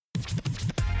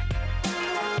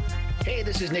Hey,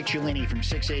 this is Nick Cellini from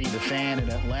 680 The Fan in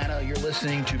Atlanta. You're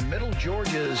listening to Middle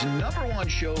Georgia's #1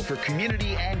 show for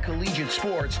community and collegiate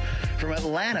sports from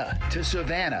Atlanta to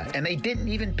Savannah. And they didn't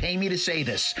even pay me to say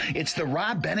this. It's the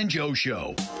Rob, Ben, and Joe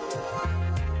Show.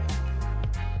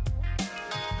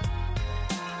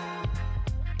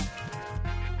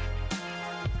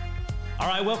 All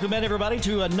right, welcome in, everybody,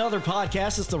 to another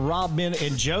podcast. It's the Rob, Ben,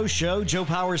 and Joe Show. Joe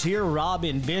Powers here, Rob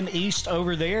and Ben East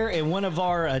over there, and one of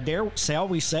our, shall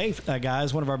we say,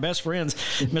 guys, one of our best friends,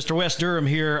 Mr. Wes Durham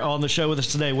here on the show with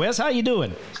us today. Wes, how you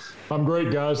doing? I'm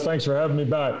great, guys. Thanks for having me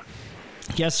back.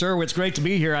 Yes, sir. It's great to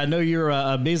be here. I know you're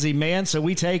a busy man, so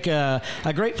we take a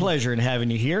great pleasure in having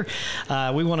you here.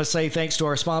 We want to say thanks to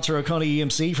our sponsor, Oconee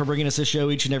EMC, for bringing us this show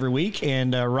each and every week.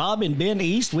 And Rob and Ben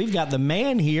East, we've got the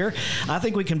man here. I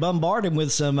think we can bombard him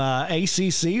with some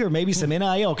ACC or maybe some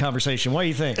NIL conversation. What do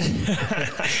you think?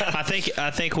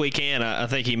 I think we can. I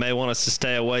think he may want us to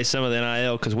stay away some of the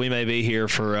NIL because we may be here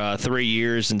for 3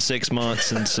 years and 6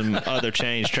 months and some other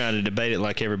change trying to debate it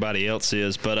like everybody else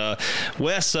is. But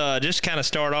Wes, just kind of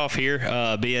start off here,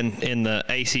 being in the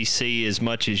ACC as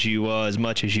much as you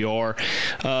are.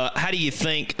 How do you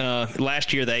think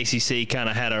last year the ACC kind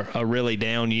of had a really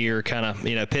down year? Kind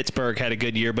of, Pittsburgh had a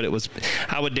good year, but it was,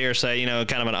 I would dare say,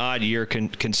 kind of an odd year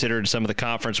considered some of the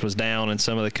conference was down and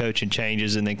some of the coaching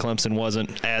changes, and then Clemson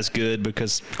wasn't as good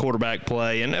because quarterback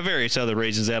play and various other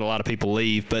reasons. They had a lot of people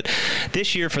leave. But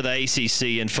this year for the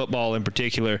ACC and football in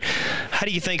particular, how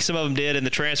do you think some of them did in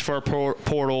the transfer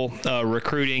portal,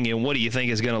 recruiting, and what do you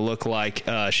think is going to look like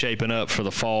shaping up for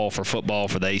the fall for football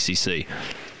for the ACC?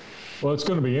 Well, it's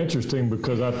going to be interesting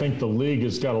because I think the league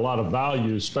has got a lot of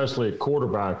value, especially at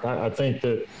quarterback. I think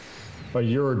that a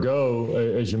year ago,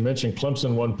 as you mentioned,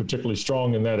 Clemson wasn't particularly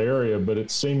strong in that area, but it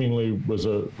seemingly was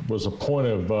a point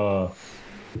of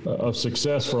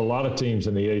success for a lot of teams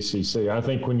in the ACC. I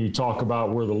think when you talk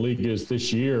about where the league is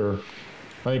this year,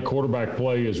 I think quarterback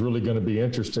play is really going to be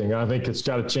interesting. I think it's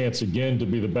got a chance again to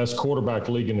be the best quarterback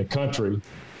league in the country.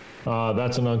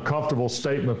 That's an uncomfortable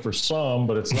statement for some,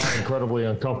 but it's not incredibly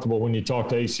uncomfortable when you talk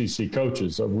to ACC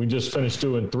coaches. We just finished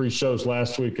doing 3 shows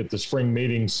last week at the spring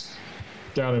meetings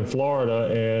down in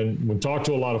Florida, and we talked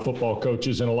to a lot of football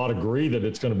coaches, and a lot agree that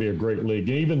it's going to be a great league,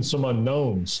 and even some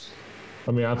unknowns.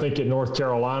 I mean, I think at North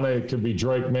Carolina, it could be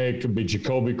Drake May, it could be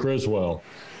Jacoby Criswell.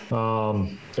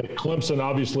 At Clemson,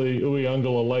 obviously,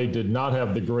 Uiagalelei did not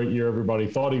have the great year everybody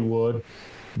thought he would,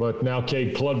 but now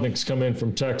Cade Klubnik's come in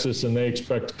from Texas, and they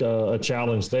expect a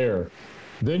challenge there.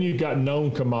 Then you've got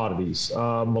known commodities.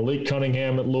 Malik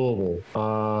Cunningham at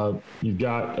Louisville. You've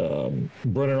got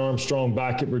Brennan Armstrong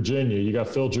back at Virginia. You got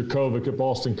Phil Jurkovec at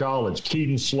Boston College.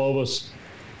 Keaton Slovis,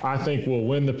 I think, will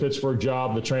win the Pittsburgh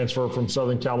job, the transfer from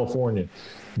Southern California.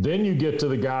 Then you get to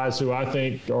the guys who I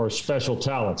think are special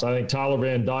talents. I think Tyler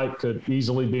Van Dyke could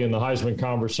easily be in the Heisman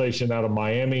conversation out of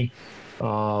Miami.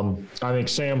 I think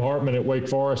Sam Hartman at Wake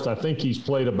Forest, I think he's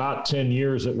played about 10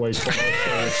 years at Wake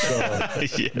Forest. So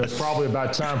it's probably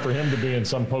about time for him to be in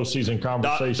some postseason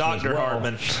conversation Dr. as well.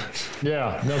 Hartman.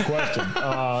 Yeah, no question.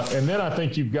 And then I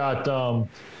think you've got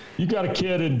a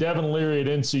kid in Devin Leary at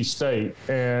NC State.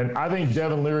 And I think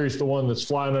Devin Leary is the one that's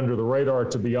flying under the radar,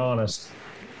 to be honest,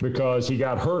 because he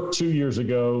got hurt 2 years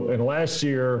ago. And last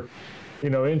year,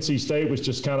 NC State was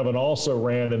just kind of an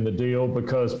also-ran in the deal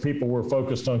because people were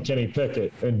focused on Kenny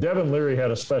Pickett. And Devin Leary had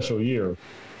a special year.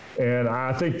 And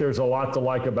I think there's a lot to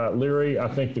like about Leary. I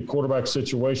think the quarterback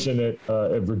situation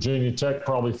at Virginia Tech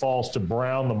probably falls to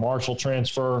Brown, the Marshall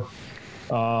transfer.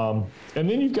 And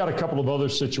then you've got a couple of other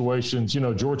situations.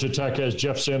 Georgia Tech has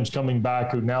Jeff Sims coming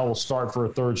back, who now will start for a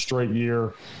 3rd straight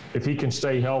year. If he can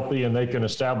stay healthy and they can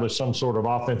establish some sort of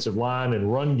offensive line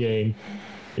and run game,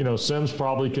 Sims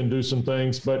probably can do some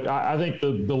things. But I think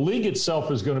the league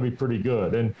itself is going to be pretty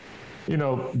good. And,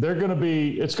 it's going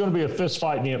to be a fist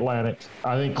fight in the Atlantic.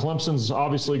 I think Clemson's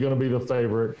obviously going to be the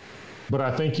favorite. But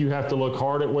I think you have to look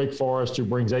hard at Wake Forest, who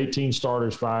brings 18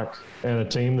 starters back, and a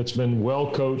team that's been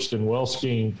well coached and well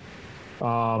schemed.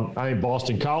 I think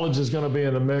Boston College is going to be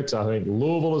in the mix. I think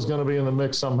Louisville is going to be in the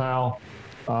mix somehow.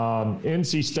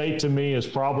 NC State, to me, is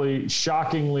probably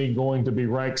shockingly going to be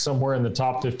ranked somewhere in the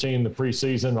top 15 in the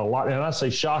preseason. And I say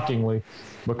shockingly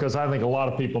because I think a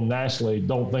lot of people nationally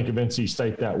don't think of NC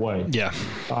State that way. Yeah.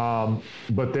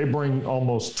 But they bring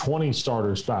almost 20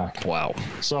 starters back. Wow.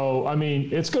 So, I mean,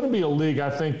 it's going to be a league,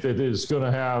 I think, that is going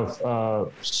to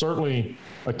have certainly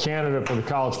a candidate for the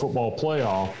college football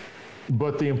playoff.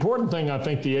 But the important thing I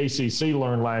think the ACC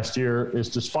learned last year is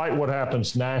despite what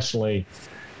happens nationally,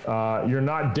 you're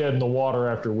not dead in the water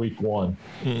after week 1.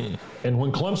 And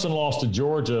when Clemson lost to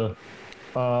Georgia,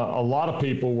 a lot of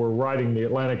people were writing the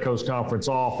Atlantic Coast Conference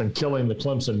off and killing the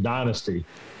Clemson dynasty.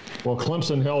 Well,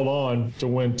 Clemson held on to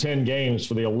win 10 games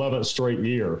for the 11th straight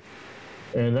year,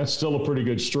 and that's still a pretty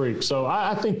good streak. So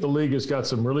I think the league has got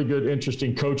some really good,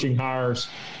 interesting coaching hires.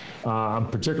 I'm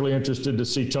particularly interested to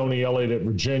see Tony Elliott at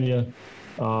Virginia.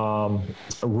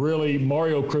 Really,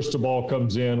 Mario Cristobal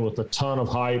comes in with a ton of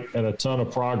hype and a ton of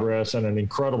progress and an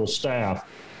incredible staff.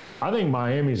 I think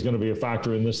Miami is going to be a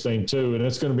factor in this thing too, and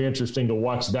it's going to be interesting to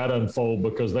watch that unfold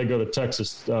because they go to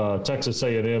Texas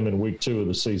A&M in week 2 of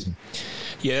the season.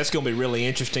 Yeah, that's going to be really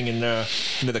interesting. And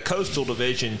the Coastal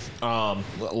Division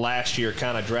last year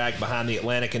kind of dragged behind the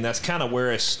Atlantic, and that's kind of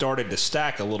where it started to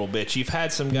stack a little bit. You've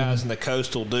had some guys in the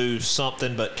Coastal do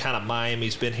something, but kind of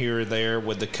Miami's been here or there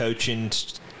with the coaching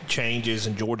changes,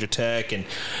 and Georgia Tech and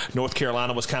North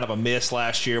Carolina was kind of a miss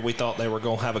last year. We thought they were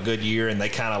going to have a good year, and they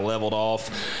kind of leveled off.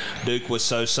 Duke was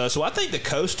so-so. So I think the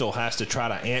Coastal has to try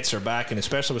to answer back, and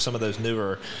especially with some of those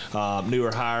newer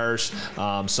hires,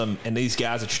 and these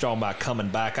guys that you're talking about coming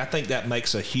back, I think that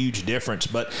makes a huge difference.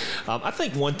 But I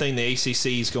think one thing the ACC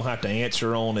is going to have to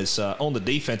answer on is on the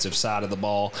defensive side of the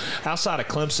ball. Outside of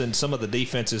Clemson, some of the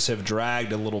defenses have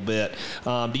dragged a little bit.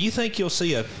 Do you think you'll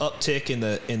see an uptick in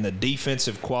the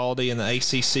defensive quality in the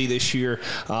ACC this year?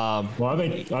 Well, I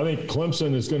think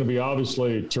Clemson is going to be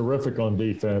obviously terrific on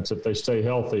defense if they stay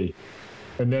healthy.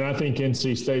 And then I think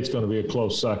NC State's going to be a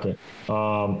close second.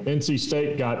 NC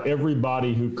State got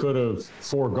everybody who could have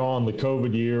foregone the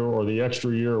COVID year or the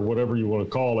extra year or whatever you want to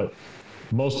call it.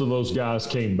 Most of those guys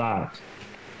came back.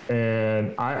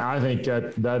 And I think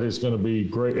that is going to be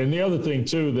great. And the other thing,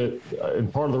 too,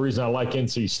 and part of the reason I like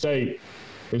NC State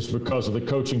is because of the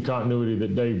coaching continuity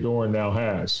that Dave Doran now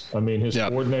has. I mean, his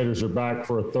coordinators are back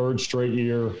for a 3rd straight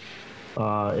year,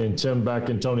 in Tim Beck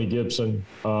and Tony Gibson.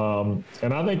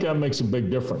 And I think that makes a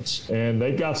big difference. And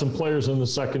they've got some players in the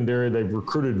secondary. They've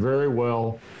recruited very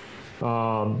well.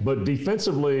 But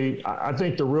defensively, I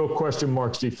think the real question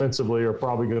marks defensively are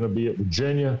probably going to be at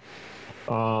Virginia,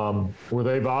 where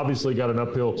they've obviously got an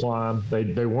uphill climb.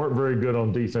 They weren't very good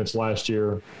on defense last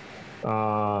year.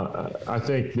 I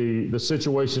think the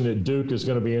situation at Duke is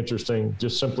going to be interesting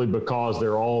just simply because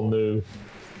they're all new.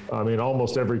 I mean,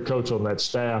 almost every coach on that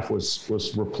staff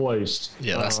was replaced.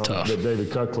 Yeah, that's tough. That David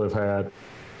Cutcliffe had.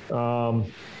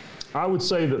 I would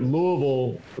say that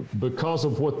Louisville, because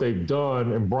of what they've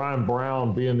done, and Brian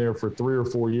Brown being there for 3 or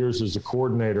 4 years as a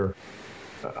coordinator,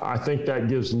 I think that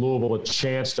gives Louisville a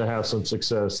chance to have some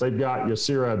success. They've got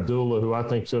Yasir Abdullah, who I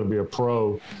think is going to be a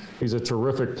pro. He's a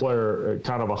terrific player,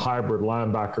 kind of a hybrid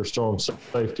linebacker, strong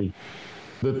safety.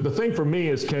 The thing for me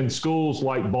is, can schools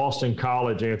like Boston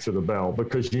College answer the bell?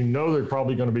 Because you know they're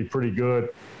probably going to be pretty good,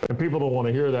 and people don't want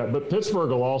to hear that. But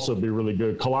Pittsburgh will also be really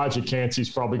good. Kalijah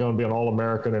Kancey's probably going to be an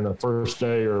All-American in a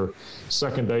first-day or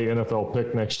second-day NFL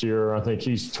pick next year. I think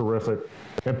he's terrific.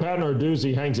 And Pat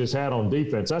Narduzzi hangs his hat on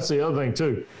defense. That's the other thing,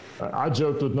 too. I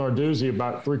joked with Narduzzi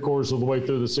about 3/4 of the way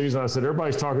through the season. I said,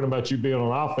 everybody's talking about you being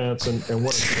on offense and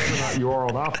what whether or not you are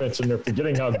on offense, and they're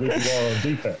forgetting how good you are on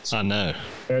defense. I know.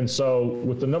 And so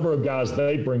with the number of guys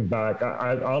they bring back,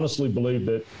 I honestly believe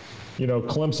that,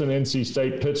 Clemson, NC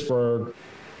State, Pittsburgh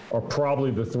are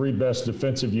probably the 3 best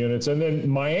defensive units. And then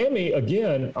Miami,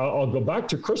 again, I'll go back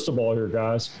to Cristobal here,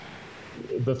 guys.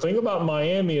 The thing about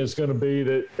Miami is going to be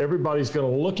that everybody's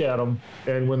going to look at them,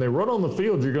 and when they run on the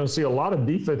field, you're going to see a lot of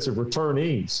defensive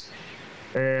returnees.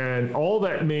 And all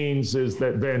that means is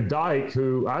that Van Dyke,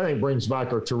 who I think brings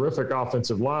back a terrific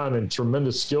offensive line and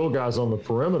tremendous skill guys on the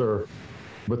perimeter,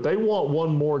 but they want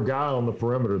one more guy on the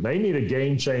perimeter. They need a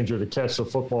game changer to catch the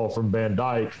football from Van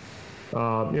Dyke.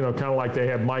 Kind of like they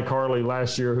had Mike Harley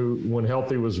last year, who, when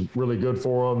healthy, was really good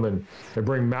for them, and they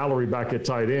bring Mallory back at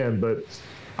tight end. But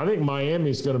I think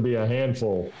Miami's going to be a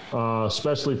handful,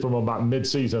 especially from about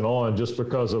midseason on, just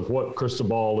because of what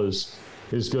Cristobal is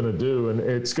going to do, and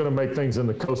it's going to make things in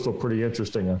the Coastal pretty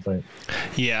interesting, I think.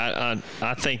 Yeah,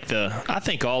 I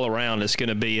think all around it's going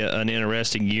to be an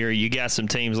interesting year. You got some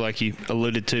teams like you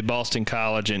alluded to, Boston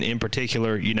College, and in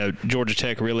particular, Georgia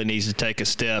Tech really needs to take a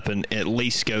step and at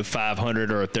least go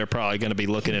 500, or they're probably going to be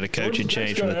looking at a coaching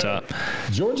change from the top.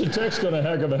 Georgia Tech's going to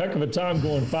have a heck of a time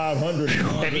going 500.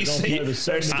 Have you seen their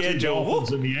schedule?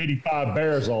 And the 85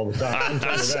 Bears all the time.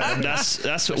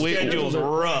 That's what we schedule's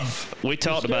rough. We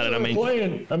talked about it. I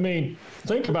mean,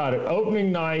 think about it.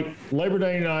 Opening night, Labor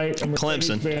Day night,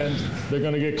 Clemson. They're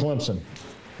going to get Clemson.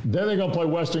 Then they're going to play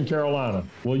Western Carolina.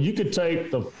 Well, you could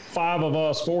take the 4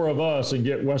 of us, and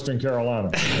get Western Carolina.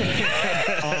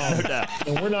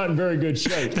 And we're not in very good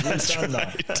shape. That's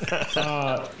right.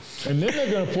 And then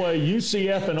they're going to play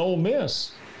UCF and Ole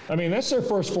Miss. I mean, that's their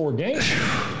first 4 games.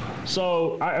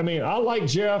 So, I mean, I like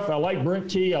Jeff. I like Brent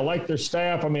Key. I like their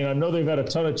staff. I mean, I know they've had a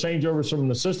ton of changeovers from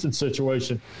an assistant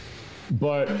situation.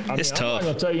 But, I mean, I'm not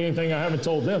going to tell you anything I haven't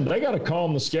told them. They got to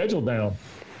calm the schedule down.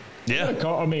 Yeah.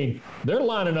 I mean, they're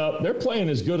lining up. They're playing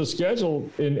as good a schedule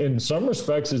in some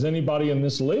respects as anybody in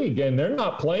this league, and they're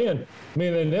not playing. I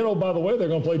mean, and then, oh, by the way, they're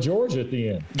going to play Georgia at the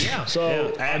end. Yeah.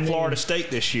 So and Florida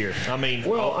State this year. I mean,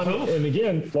 and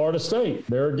again, Florida State.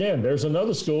 There's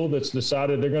another school that's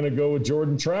decided they're going to go with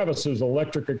Jordan Travis, who's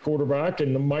electric at quarterback,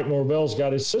 and Mike Norvell's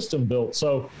got his system built.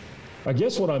 So, I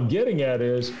guess what I'm getting at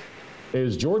is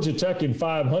Georgia Tech in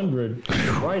 500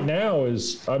 right now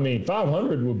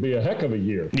 500 would be a heck of a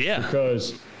year. Yeah.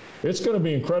 Because it's going to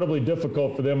be incredibly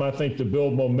difficult for them, I think, to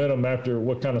build momentum after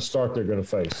what kind of start they're going to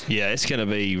face. Yeah, it's going to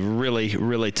be really,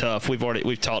 really tough. We've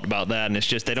talked about that, and it's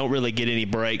just they don't really get any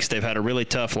breaks. They've had a really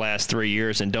tough last 3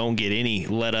 years and don't get any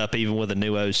let up even with a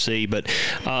new OC. But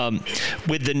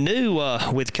with the new,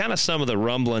 with kind of some of the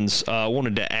rumblings, I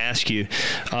wanted to ask you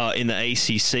in the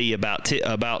ACC about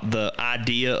the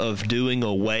idea of doing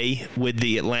away with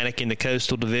the Atlantic and the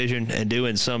Coastal Division and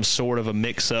doing some sort of a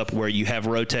mix-up where you have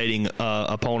rotating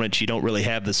opponents. You don't really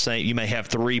have the same. You may have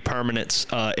 3 permanents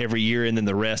every year, and then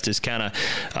the rest is kind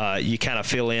of you kind of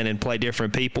fill in and play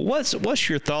different people. What's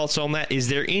your thoughts on that? Is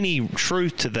there any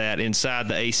truth to that inside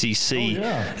the ACC?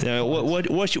 Oh, yeah.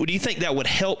 What do you think that would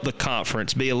help the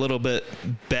conference be a little bit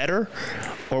better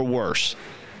or worse?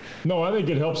 No, I think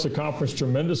it helps the conference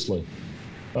tremendously.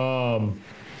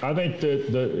 I think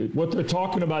that what they're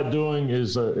talking about doing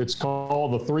is it's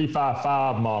called the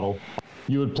 3-5-5 model.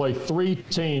 You would play 3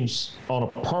 teams on a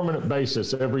permanent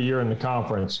basis every year in the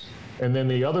conference, and then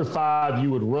the other 5 you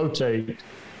would rotate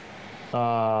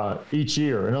each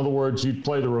year. In other words, you'd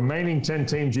play the remaining 10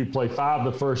 teams. You'd play 5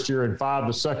 the first year and 5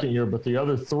 the second year, but the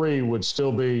other 3 would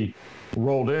still be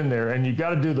rolled in there. And you've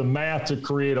got to do the math to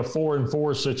create a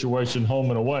 4-4 situation home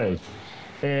and away.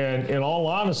 And in all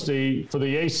honesty, for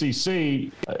the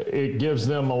ACC, it gives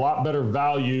them a lot better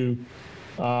value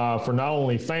for not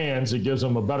only fans, it gives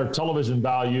them a better television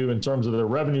value in terms of their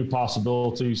revenue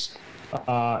possibilities.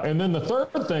 And then the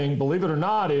third thing, believe it or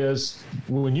not, is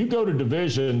when you go to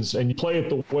divisions and you play it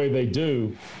the way they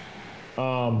do,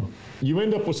 you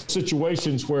end up with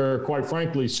situations where, quite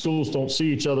frankly, schools don't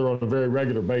see each other on a very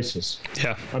regular basis.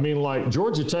 Yeah. I mean, like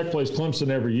Georgia Tech plays Clemson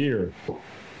every year.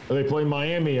 They play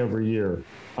Miami every year.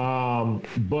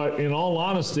 But in all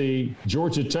honesty,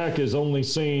 Georgia Tech has only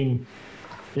seen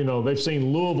they've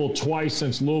seen Louisville twice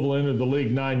since Louisville entered the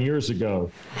league 9 years ago.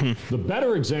 The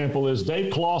better example is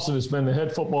Dave Clawson has been the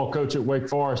head football coach at Wake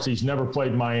Forest. He's never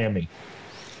played Miami.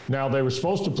 Now, they were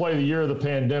supposed to play the year of the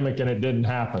pandemic, and it didn't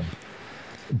happen.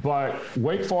 But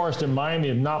Wake Forest and Miami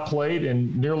have not played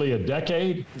in nearly a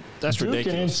decade. That's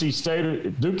ridiculous.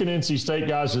 Duke and NC State,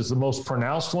 guys, is the most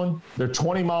pronounced one. They're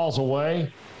 20 miles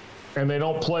away, and they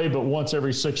don't play but once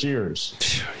every 6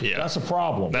 years. Yeah. That's a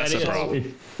problem. That's a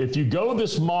problem. If you go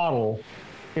this model,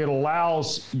 it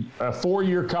allows a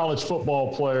 4-year college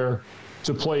football player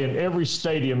to play in every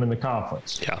stadium in the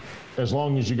conference. Yeah. As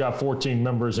long as you got 14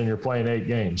 members and you're playing 8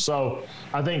 games. So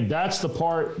I think that's the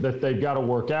part that they've got to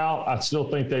work out. I still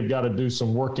think they've got to do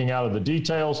some working out of the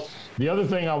details. The other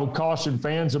thing I would caution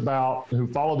fans about who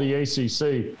follow the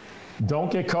ACC,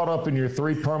 don't get caught up in your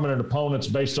 3 permanent opponents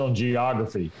based on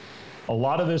geography. A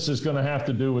lot of this is going to have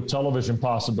to do with television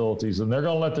possibilities, and they're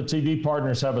going to let the TV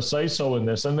partners have a say-so in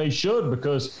this, and they should,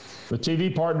 because the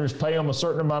TV partners pay them a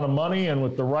certain amount of money, and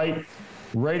with the right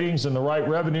ratings and the right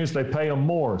revenues, they pay them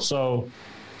more. So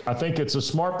I think it's a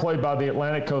smart play by the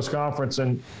Atlantic Coast Conference,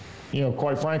 and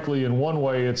quite frankly, in one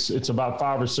way, it's about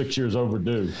 5 or 6 years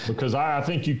overdue, because I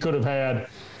think you could have had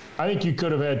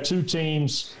 2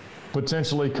 teams,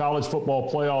 potentially college football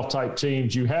playoff type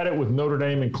teams. You had it with Notre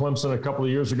Dame and Clemson a couple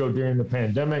of years ago during the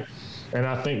pandemic, and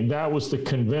I think that was the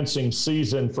convincing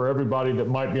season for everybody that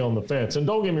might be on the fence. And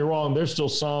don't get me wrong, there's still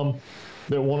some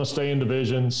that want to stay in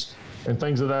divisions and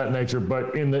things of that nature.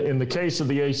 But in the case of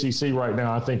the ACC right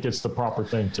now, I think it's the proper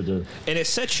thing to do. And it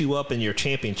sets you up in your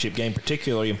championship game,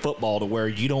 particularly in football, to where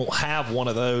you don't have one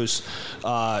of those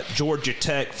Georgia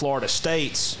Tech, Florida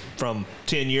States from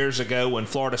 10 years ago when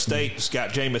Florida State's got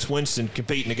Jameis Winston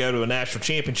competing to go to a national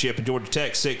championship and Georgia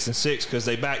Tech 6-6 because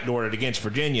they backdoored it against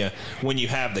Virginia. When you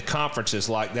have the conferences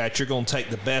like that, you're going to take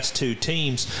the best 2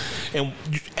 teams. And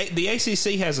the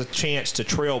ACC has a chance to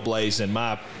trailblaze, in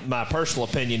my personal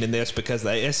opinion, in this, chance because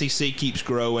the SEC keeps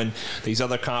growing. These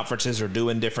other conferences are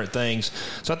doing different things.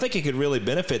 So I think it could really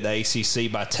benefit the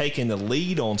ACC by taking the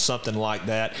lead on something like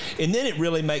that. And then it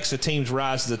really makes the teams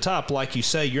rise to the top. Like you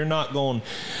say, you're not going,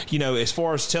 as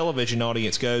far as television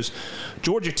audience goes,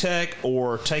 Georgia Tech,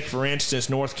 or take, for instance,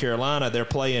 North Carolina, they're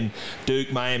playing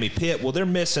Duke, Miami, Pitt. Well, they're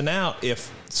missing out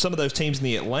if some of those teams in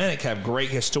the Atlantic have great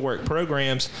historic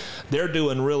programs. They're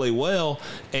doing really well,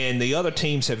 and the other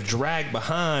teams have dragged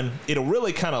behind. It'll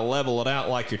really kind of level it out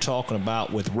like you're talking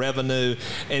about with revenue,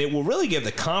 and it will really give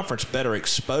the conference better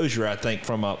exposure, I think,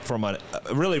 from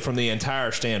the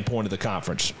entire standpoint of the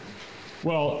conference.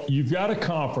 Well, you've got a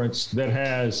conference that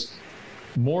has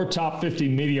more top 50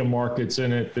 media markets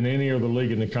in it than any other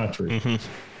league in the country. Mm-hmm.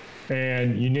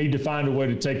 And you need to find a way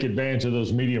to take advantage of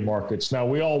those media markets. Now,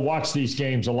 we all watch these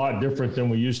games a lot different than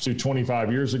we used to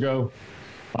 25 years ago.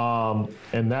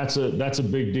 And that's a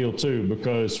big deal, too,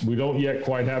 because we don't yet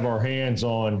quite have our hands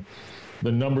on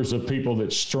the numbers of people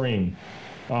that stream.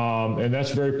 And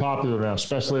that's very popular now,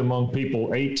 especially among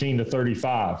people 18 to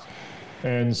 35.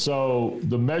 And so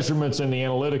the measurements and the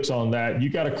analytics on that,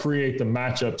 you got to create the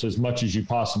matchups as much as you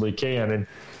possibly can. And,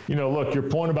 look, your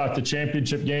point about the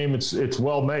championship game, it's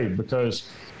well made because,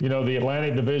 the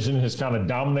Atlantic Division has kind of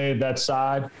dominated that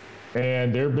side.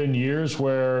 And there have been years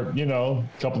where, a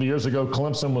couple of years ago,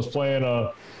 Clemson was playing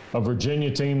a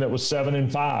Virginia team that was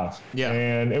 7-5. Yeah.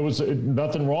 And it was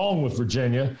nothing wrong with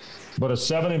Virginia, but a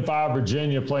 7-5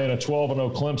 Virginia playing a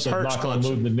 12-0 Clemson not going to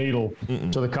move the needle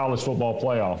to the college football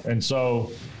playoff. And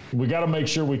so we got to make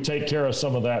sure we take care of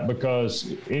some of that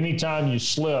because anytime you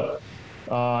slip,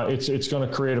 it's going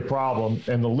to create a problem.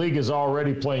 And the league is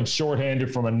already playing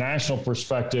shorthanded from a national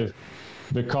perspective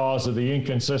because of the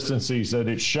inconsistencies that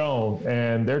it's shown.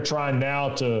 And they're trying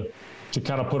now to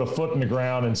kind of put a foot in the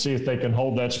ground and see if they can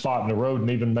hold that spot in the road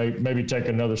and even maybe take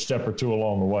another step or two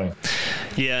along the way.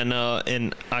 Yeah,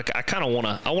 and I kind of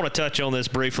want to touch on this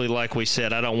briefly. Like we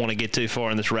said, I don't want to get too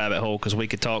far in this rabbit hole because we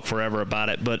could talk forever about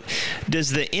it. But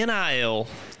does the NIL,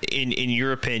 in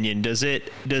your opinion, does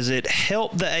it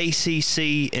help the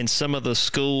ACC and some of the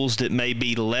schools that may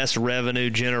be less revenue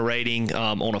generating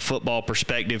on a football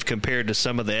perspective compared to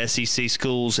some of the SEC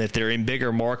schools if they're in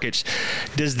bigger markets?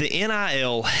 Does the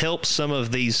NIL help some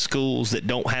of these schools that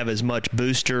don't have as much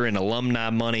booster and alumni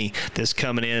money that's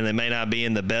coming in and they may not be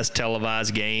in the best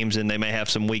televised games and they may have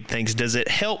some weak things? Does it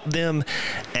help them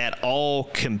at all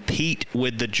compete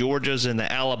with the Georgias and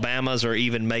the Alabamas or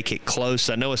even make it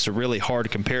close? I know it's a really hard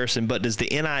comparison, but does the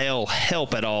NIL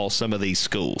help at all some of these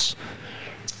schools?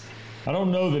 I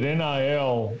don't know that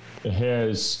NIL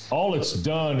has, all it's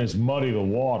done is muddy the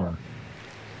water.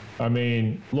 I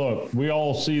mean, look, we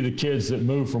all see the kids that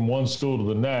move from one school to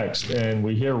the next, and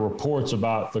we hear reports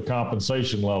about the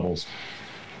compensation levels.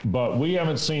 But we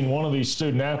haven't seen one of these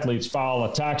student athletes file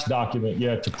a tax document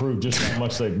yet to prove just how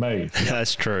much they've made.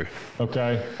 That's true.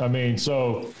 Okay. I mean,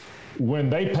 so when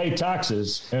they pay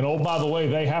taxes, and oh, by the way,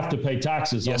 they have to pay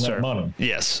taxes on that money.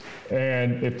 Yes.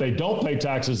 And if they don't pay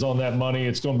taxes on that money,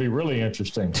 it's going to be really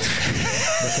interesting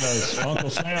because Uncle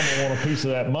Sam will want a piece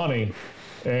of that money.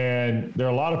 And there are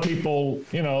a lot of people,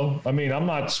 I'm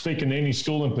not speaking to any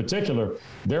school in particular.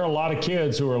 There are a lot of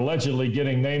kids who are allegedly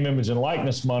getting name, image, and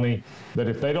likeness money that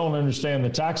if they don't understand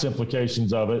the tax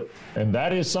implications of it, and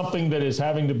that is something that is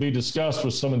having to be discussed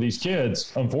with some of these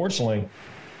kids, unfortunately,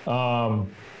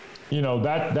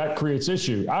 that creates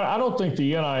issue. I don't think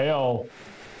the NIL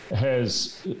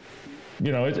has,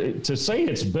 to say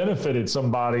it's benefited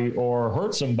somebody or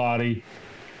hurt somebody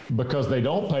because they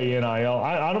don't pay NIL,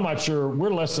 I'm not sure.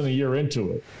 We're less than a year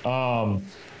into it.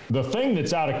 The thing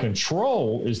that's out of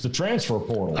control is the transfer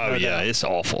portal. Oh, yeah, it's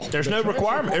awful. There's no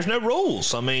requirement. There's no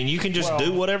rules. I mean, you can just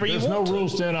do whatever you want. There's no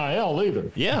rules to NIL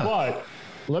either. Yeah. But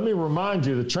let me remind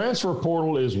you, the transfer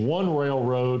portal is one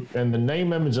railroad, and the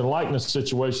name, image, and likeness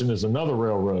situation is another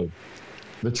railroad.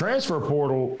 The transfer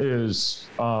portal is,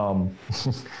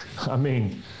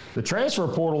 the transfer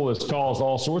portal has caused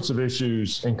all sorts of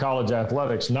issues in college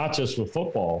athletics, not just with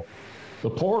football. The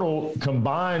portal,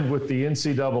 combined with the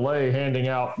NCAA handing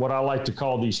out what I like to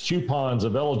call these coupons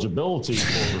of eligibility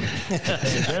for the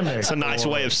pandemic. It's a nice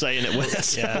way of saying it,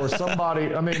 Wes. Or somebody,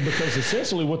 because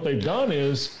essentially what they've done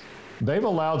is they've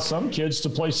allowed some kids to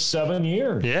play 7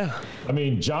 years. Yeah.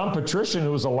 John Patrician,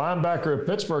 who was a linebacker at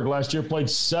Pittsburgh last year, played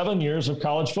 7 years of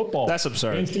college football. That's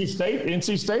absurd.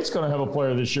 NC State's going to have a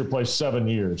player this year play 7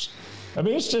 years.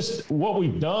 It's just what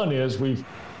we've done is we've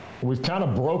kind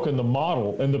of broken the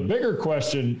model. And the bigger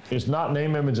question is not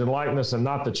name, image, and likeness and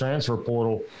not the transfer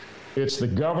portal. It's the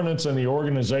governance and the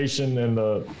organization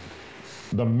and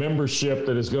the membership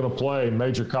that is going to play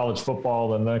major college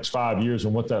football in the next 5 years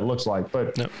and what that looks like.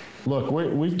 But look,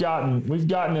 we've gotten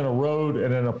in a road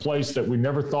and in a place that we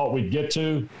never thought we'd get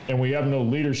to, and we have no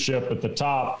leadership at the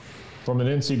top from an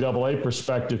NCAA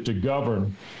perspective to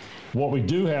govern. What we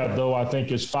do have, though, I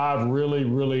think, is 5 really,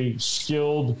 really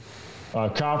skilled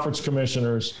conference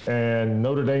commissioners and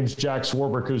Notre Dame's Jack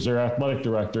Swarbrick, who's their athletic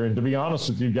director. And to be honest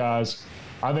with you guys,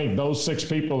 I think those 6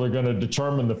 people are going to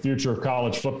determine the future of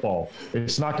college football.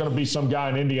 It's not going to be some guy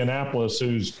in Indianapolis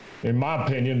who's, in my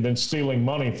opinion, been stealing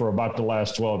money for about the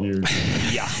last 12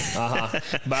 years. Yeah,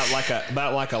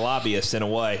 about like a lobbyist in a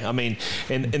way. I mean,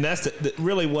 and that's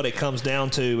really what it comes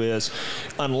down to is,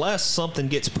 unless something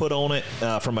gets put on it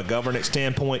from a governance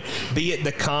standpoint, be it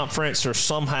the conference or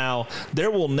somehow, there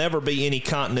will never be any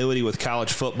continuity with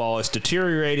college football. It's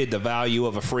deteriorated the value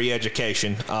of a free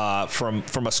education from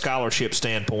a scholarship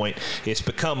standpoint. It's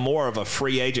become more of a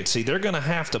free agency. They're going to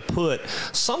have to put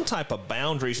some type of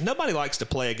boundaries. Nobody likes to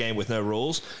play a game with no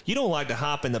rules. You don't like to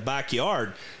hop in the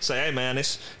backyard, say, hey, man,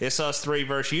 it's us 3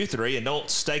 versus you 3, and don't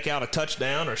stake out a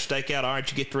touchdown or stake out, all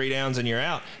right, you get 3 downs and you're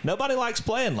out. Nobody likes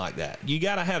playing like that. You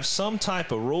got to have some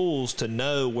type of rules to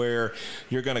know where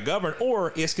you're going to govern,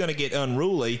 or it's going to get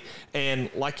unruly. And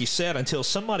like you said, until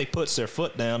somebody puts their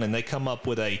foot down and they come up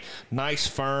with a nice,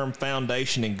 firm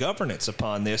foundation and governance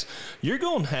upon this, you're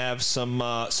going to have some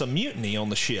mutiny on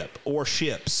the ship or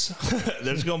ships.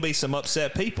 There's going to be some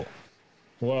upset people.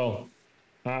 Well,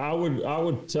 I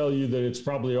would tell you that it's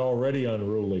probably already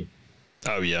unruly.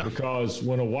 Oh, yeah. Because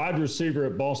when a wide receiver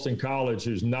at Boston College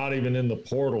who's not even in the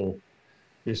portal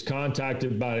is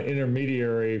contacted by an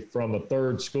intermediary from a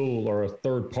third school or a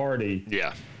third party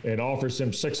and offers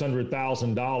him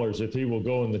 $600,000 if he will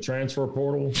go in the transfer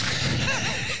portal.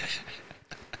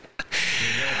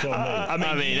 I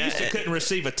mean, you used to couldn't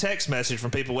receive a text message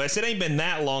from people, Wes. It ain't been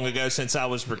that long ago since I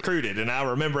was recruited, and I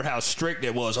remember how strict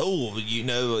it was. Oh, you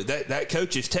know, that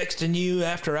coach is texting you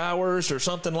after hours or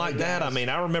something like that. I mean,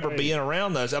 I remember being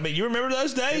around those. I mean, you remember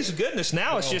those days? Goodness,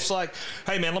 now it's just like,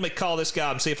 hey, man, let me call this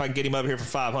guy and see if I can get him over here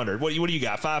for $500. What do you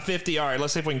got, $550? All right,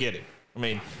 let's see if we can get him. I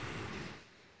mean,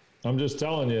 I'm just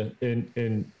telling you,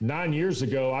 in 9 years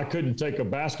ago, I couldn't take a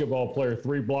basketball player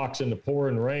 3 blocks in the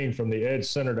pouring rain from the Edge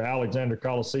Center to Alexander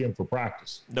Coliseum for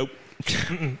practice. Nope.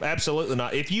 Absolutely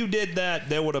not. If you did that,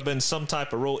 there would have been some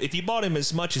type of rule. If you bought him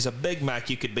as much as a Big Mac,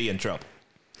 you could be in trouble.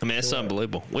 I mean, it's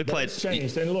unbelievable. It's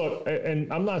changed. And look,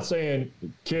 and I'm not saying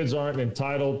kids aren't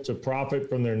entitled to profit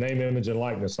from their name, image, and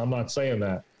likeness. I'm not saying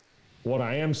that. What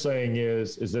I am saying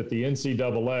is that the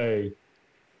NCAA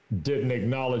didn't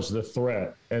acknowledge the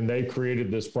threat, and they created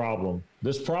this problem.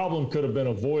 This problem could have been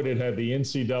avoided had the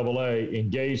NCAA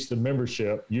engaged the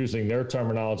membership, using their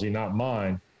terminology, not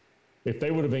mine. If they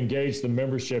would have engaged the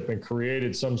membership and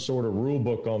created some sort of rule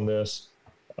book on this,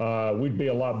 we'd be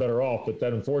a lot better off, but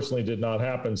that unfortunately did not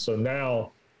happen. So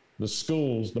now the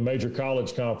schools, the major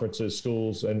college conferences,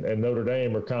 schools, and Notre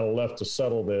Dame are kind of left to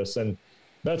settle this. And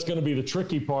that's going to be the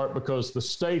tricky part, because the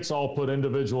states all put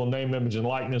individual name, image, and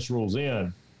likeness rules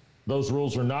in. Those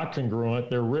rules are not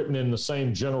congruent. They're written in the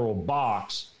same general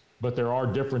box, but there are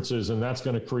differences, and that's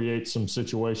going to create some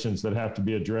situations that have to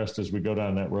be addressed as we go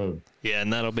down that road. Yeah,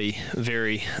 and that'll be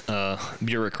very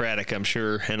bureaucratic, I'm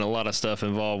sure, and a lot of stuff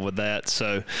involved with that.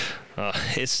 So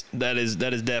that is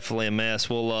definitely a mess.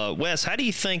 Well, Wes, how do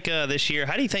you think this year,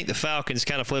 how do you think the Falcons,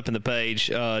 kind of flipping the page,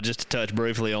 just to touch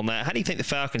briefly on that, how do you think the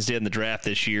Falcons did in the draft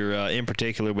this year, in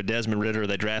particular with Desmond Ridder?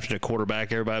 They drafted a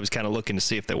quarterback. Everybody was kind of looking to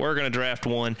see if they were going to draft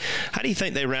one. How do you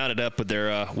think they rounded up with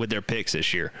their picks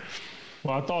this year?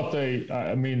 Well, I thought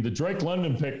the Drake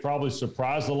London pick probably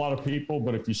surprised a lot of people,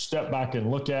 but if you step back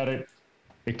and look at it,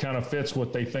 it kind of fits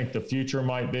what they think the future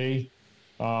might be.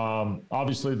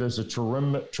 Obviously, there's a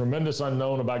tremendous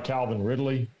unknown about Calvin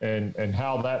Ridley and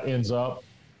how that ends up.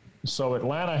 So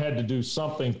Atlanta had to do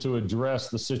something to address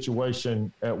the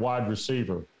situation at wide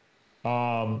receiver.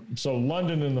 So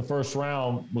London in the first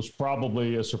round was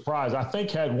probably a surprise. I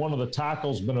think had one of the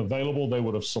tackles been available, they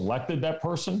would have selected that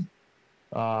person.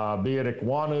 Be it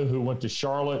Ikwanu, who went to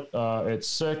Charlotte at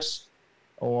 6,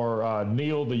 or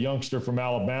Neal, the youngster from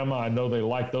Alabama. I know they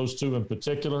like those two in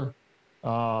particular.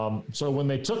 So when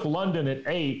they took London at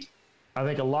 8, I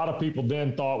think a lot of people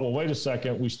then thought, well, wait a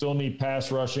second, we still need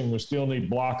pass rushing, we still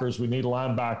need blockers, we need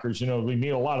linebackers, we need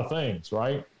a lot of things,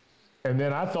 right? And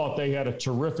then I thought they had a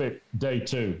terrific day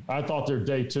 2. I thought their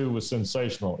day 2 was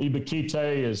sensational.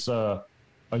 Ibakite is a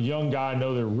young guy I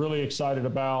know they're really excited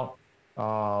about.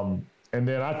 And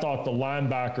then I thought the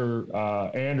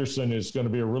linebacker, Anderson, is going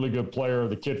to be a really good player,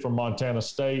 the kid from Montana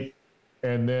State.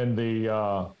 And then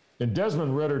the And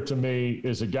Desmond Ridder, to me,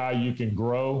 is a guy you can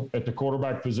grow at the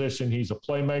quarterback position. He's a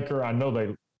playmaker. I know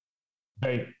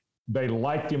they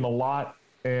liked him a lot.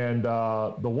 And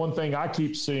the one thing I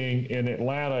keep seeing in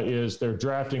Atlanta is they're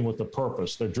drafting with a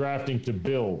purpose. They're drafting to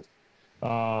build.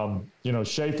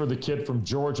 Schaefer, the kid from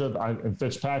Georgia, and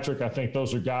Fitzpatrick, I think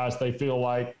those are guys they feel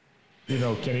like,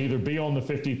 can either be on the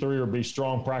 53 or be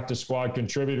strong practice squad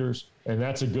contributors. And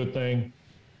that's a good thing.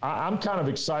 I'm kind of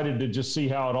excited to just see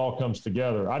how it all comes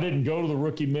together. I didn't go to the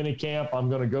rookie mini camp. I'm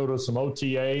going to go to some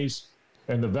OTAs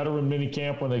and the veteran mini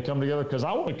camp when they come together, because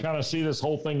I want to kind of see this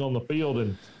whole thing on the field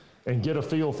and get a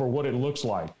feel for what it looks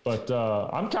like. But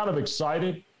I'm kind of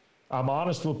excited. I'm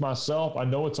honest with myself. I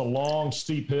know it's a long,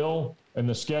 steep hill, and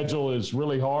the schedule is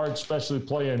really hard, especially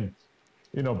playing,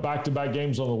 back-to-back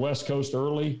games on the West Coast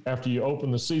early after you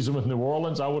open the season with New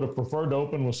Orleans. I would have preferred to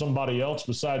open with somebody else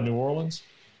beside New Orleans,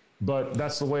 but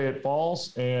that's the way it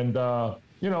falls. And,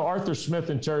 Arthur Smith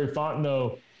and Terry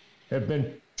Fontenot have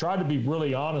tried to be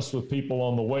really honest with people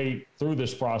on the way through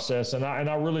this process, and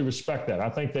I really respect that. I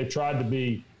think they've tried to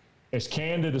be as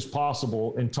candid as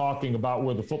possible in talking about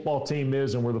where the football team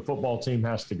is and where the football team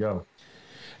has to go.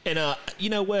 And,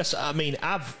 Wes,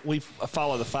 we've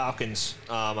followed the Falcons.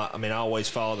 I always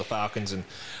follow the Falcons, and,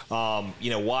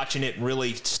 watching it and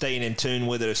really staying in tune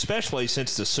with it, especially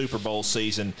since the Super Bowl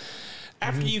season.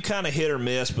 After you kind of hit or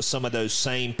miss with some of those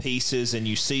same pieces and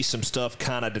you see some stuff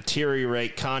kind of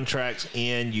deteriorate, contracts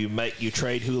in, you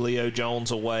trade Julio Jones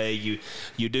away, you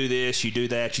do this, you do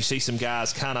that, you see some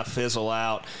guys kind of fizzle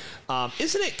out.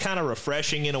 Isn't it kind of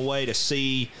refreshing in a way to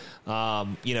see,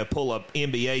 pull an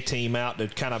NBA team out to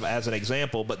kind of as an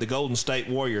example, but the Golden State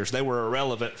Warriors, they were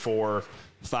irrelevant for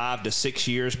 5 to 6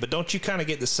 years, but don't you kind of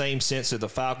get the same sense that the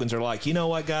Falcons are like, you know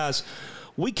what, guys,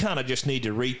 we kind of just need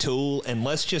to retool, and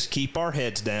let's just keep our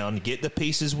heads down, get the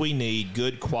pieces we need,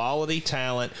 good quality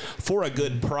talent for a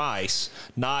good price,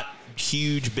 not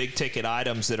huge big-ticket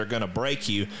items that are going to break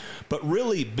you, but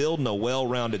really building a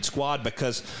well-rounded squad,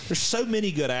 because there's so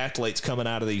many good athletes coming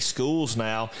out of these schools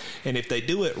now, and if they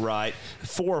do it right,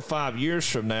 4 or 5 years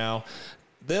from now,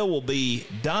 they will be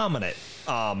dominant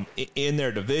in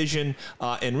their division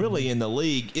and really in the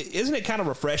league. Isn't it kind of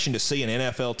refreshing to see an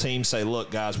NFL team say,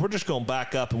 look, guys, we're just going to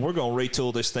back up and we're going to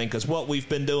retool this thing, because what we've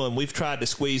been doing, we've tried to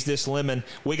squeeze this lemon.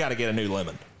 We got to get a new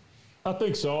lemon. I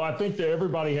think so. I think that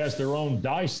everybody has their own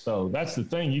dice, though. That's the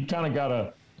thing. You kind of got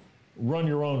to run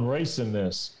your own race in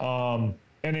this. And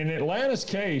in Atlanta's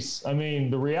case,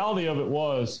 the reality of it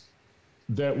was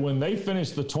that when they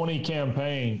finished the 20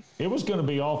 campaign, it was going to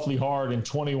be awfully hard in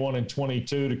 21 and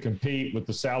 22 to compete with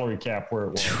the salary cap where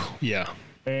it was. Yeah.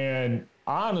 And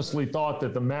I honestly thought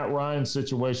that the Matt Ryan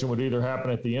situation would either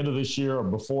happen at the end of this year or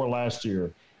before last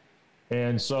year.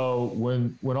 And so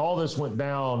when all this went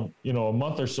down, a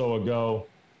month or so ago,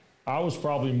 I was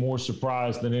probably more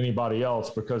surprised than anybody else,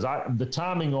 because the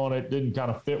timing on it didn't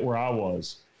kind of fit where I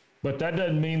was. But that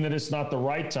doesn't mean that it's not the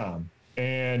right time.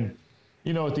 And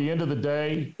at the end of the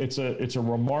day, it's a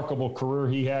remarkable career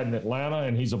he had in Atlanta,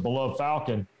 and he's a beloved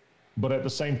Falcon. But at the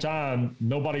same time,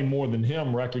 nobody more than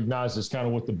him recognizes kind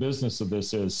of what the business of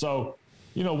this is. So,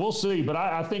 we'll see. But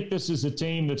I think this is a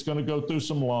team that's going to go through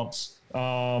some lumps.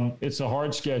 It's a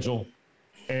hard schedule,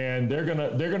 and they're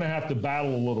gonna have to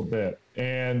battle a little bit.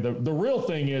 And the real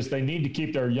thing is they need to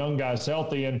keep their young guys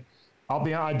healthy. And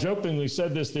I jokingly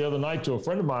said this the other night to a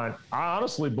friend of mine. I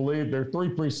honestly believe their 3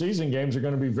 preseason games are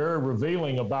going to be very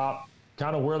revealing about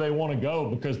kind of where they want to go,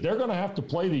 because they're going to have to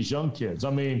play these young kids.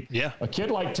 A kid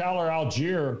like Tyler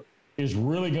Algier is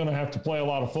really going to have to play a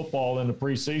lot of football in the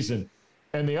preseason.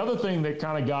 And the other thing that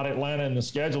kind of got Atlanta in the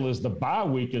schedule is the bye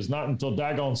week is not until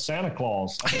daggone Santa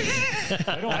Claus.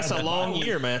 That's a long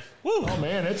year, man. Woo. Oh,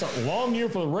 man, it's a long year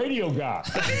for the radio guy.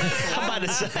 I'm about to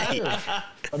say.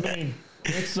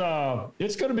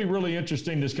 It's going to be really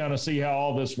interesting to kind of see how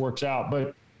all this works out.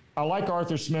 But I like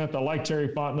Arthur Smith. I like Terry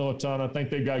Fontenot a ton. I think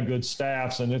they've got good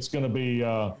staffs, and it's going to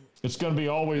be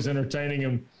always entertaining.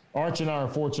 And Arch and I are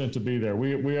fortunate to be there.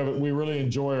 We really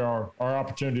enjoy our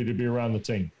opportunity to be around the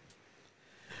team.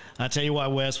 I tell you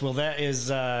what, Wes. Well, that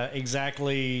is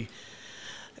exactly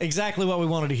what we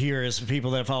wanted to hear as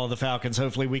people that follow the Falcons.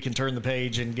 Hopefully we can turn the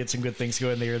page and get some good things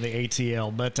going there in the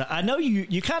ATL. But I know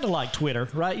you kind of like Twitter,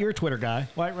 right? You're a Twitter guy,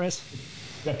 right, Wes?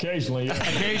 Occasionally, yeah.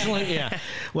 Occasionally, yeah.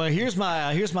 Well, here's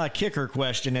my kicker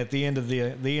question at the end of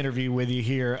the interview with you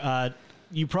here.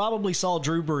 You probably saw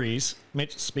Drew Brees,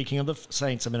 speaking of the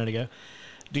Saints a minute ago.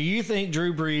 Do you think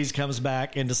Drew Brees comes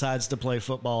back and decides to play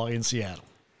football in Seattle?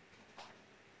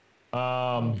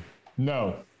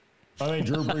 No. I think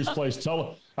Drew Brees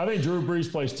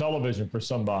plays television for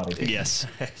somebody. Yes.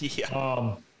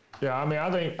 Yeah. Yeah, I mean, I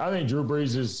think Drew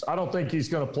Brees is – I don't think he's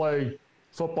going to play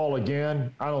football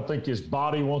again. I don't think his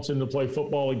body wants him to play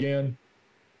football again.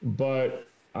 But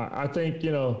I think,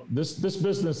 this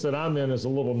business that I'm in is a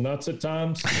little nuts at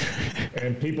times,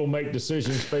 and people make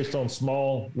decisions based on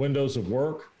small windows of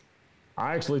work.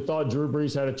 I actually thought Drew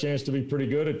Brees had a chance to be pretty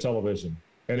good at television,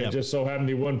 and It just so happened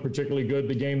he wasn't particularly good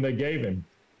the game they gave him.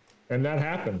 And that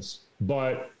happens.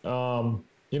 But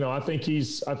I think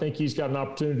he's got an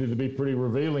opportunity to be pretty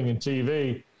revealing in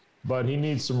TV, but he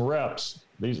needs some reps.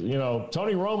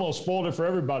 Tony Romo spoiled it for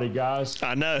everybody, guys.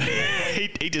 I know.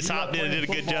 he just hopped in and did a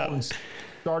good job.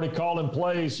 Started calling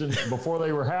plays and before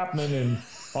they were happening, and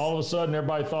all of a sudden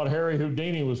everybody thought Harry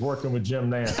Houdini was working with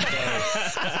Jim Nantz.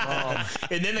 So,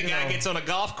 and then the guy gets on a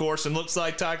golf course and looks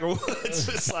like Tiger Woods.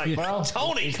 It's like,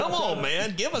 Tony, come on,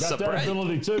 man, give us a break. Got that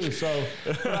ability too. So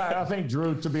I think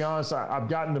Drew, to be honest, I've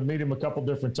gotten to meet him a couple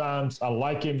different times. I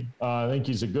like him. I think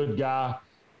he's a good guy,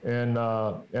 and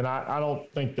I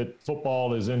don't think that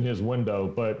football is in his window,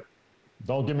 but.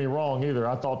 Don't get me wrong either.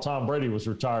 I thought Tom Brady was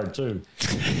retired too.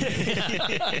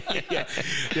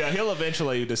 yeah, he'll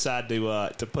eventually decide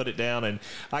to put it down. And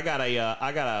I got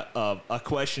a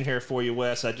question here for you,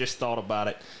 Wes. I just thought about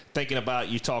it, thinking about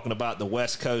you talking about the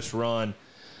West Coast run.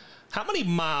 How many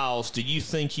miles do you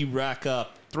think you rack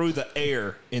up through the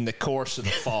air in the course of the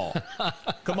fall?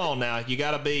 Come on now, you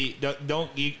got to be.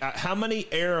 How many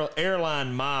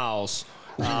airline miles?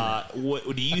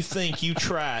 What do you think you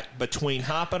track between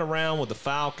hopping around with the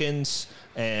Falcons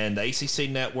and the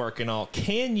ACC network and all?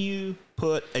 Can you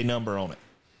put a number on it?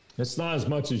 It's not as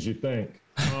much as you think.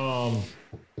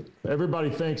 Everybody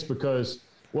thinks because,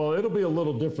 it'll be a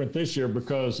little different this year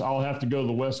because I'll have to go to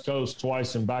the West Coast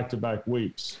twice in back-to-back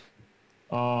weeks.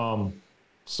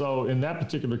 So in that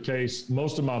particular case,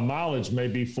 most of my mileage may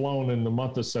be flown in the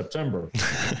month of September,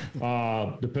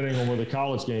 depending on where the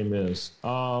college game is.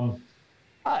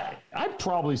 I'd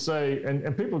probably say,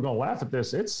 and people are going to laugh at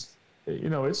this, it's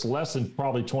less than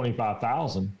probably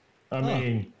 25,000. I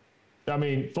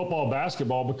mean, football,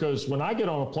 basketball, because when I get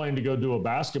on a plane to go do a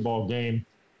basketball game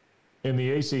in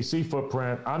the ACC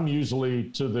footprint, I'm usually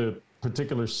to the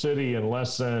particular city in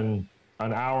less than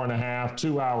an hour and a half,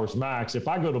 2 hours max. If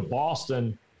I go to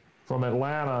Boston from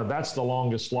Atlanta, that's the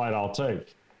longest flight I'll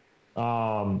take.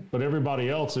 But everybody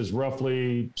else is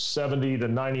roughly 70 to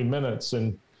 90 minutes.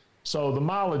 And so the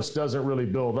mileage doesn't really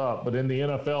build up, but in the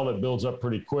NFL, it builds up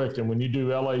pretty quick. And when you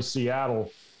do LA,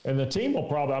 Seattle, and the team will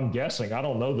probably, I'm guessing, I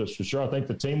don't know this for sure. I think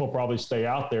the team will probably stay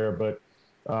out there, but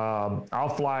I'll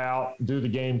fly out, do the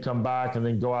game, come back, and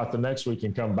then go out the next week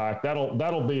and come back.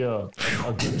 That'll be a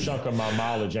good chunk of my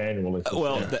mileage annually.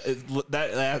 Well,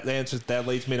 that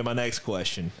leads me to my next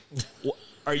question.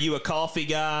 Are you a coffee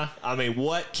guy? I mean,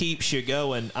 what keeps you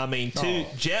going? I mean,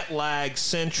 jet lag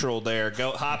central there.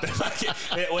 Go hopping.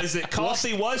 Was it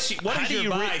coffee? What is your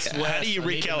vice? How do you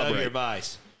recalibrate your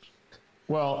vice?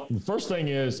 Well, the first thing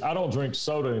is I don't drink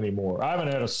soda anymore. I haven't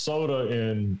had a soda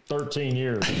in 13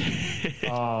 years.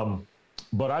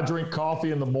 But I drink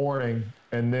coffee in the morning,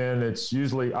 and then it's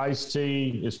usually iced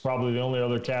tea is probably the only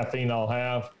other caffeine I'll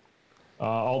have.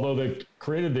 Although they've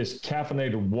created this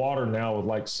caffeinated water now with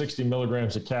like 60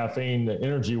 milligrams of caffeine, the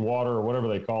energy water or whatever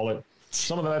they call it.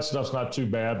 Some of that stuff's not too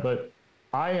bad, but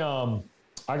I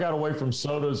got away from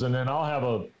sodas, and then I'll have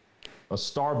a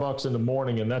Starbucks in the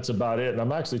morning, and that's about it. And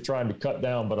I'm actually trying to cut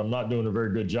down, but I'm not doing a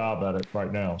very good job at it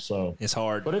right now. So it's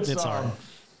hard. But it's hard.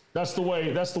 That's the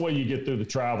way you get through the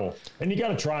travel. And you got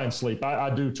to try and sleep. I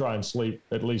do try and sleep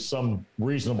at least some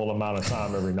reasonable amount of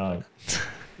time every night.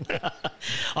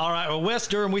 All right. Well, Wes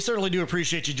Durham, we certainly do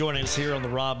appreciate you joining us here on the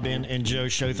Rob, Ben, and Joe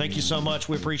Show. Thank you so much.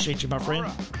 We appreciate you, my friend.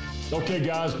 Okay,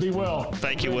 guys. Be well.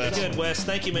 Thank you, Wes. Good, Wes.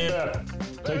 Thank you, man.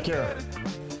 Take care.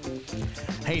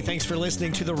 Hey, thanks for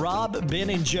listening to the Rob,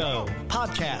 Ben, and Joe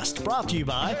podcast, brought to you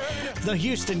by the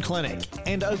Houston Clinic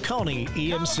and Oconee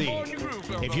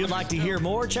EMC. If you'd like to hear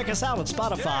more, check us out on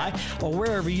Spotify or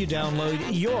wherever you download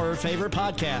your favorite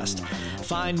podcast.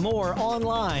 Find more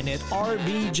online at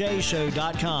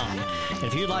rbjshow.com. And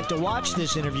if you'd like to watch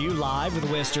this interview live with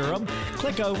Wes Durham,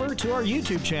 click over to our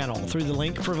YouTube channel through the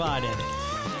link provided.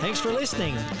 Thanks for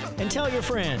listening, and tell your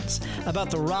friends about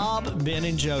the Rob, Ben,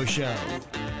 and Joe Show.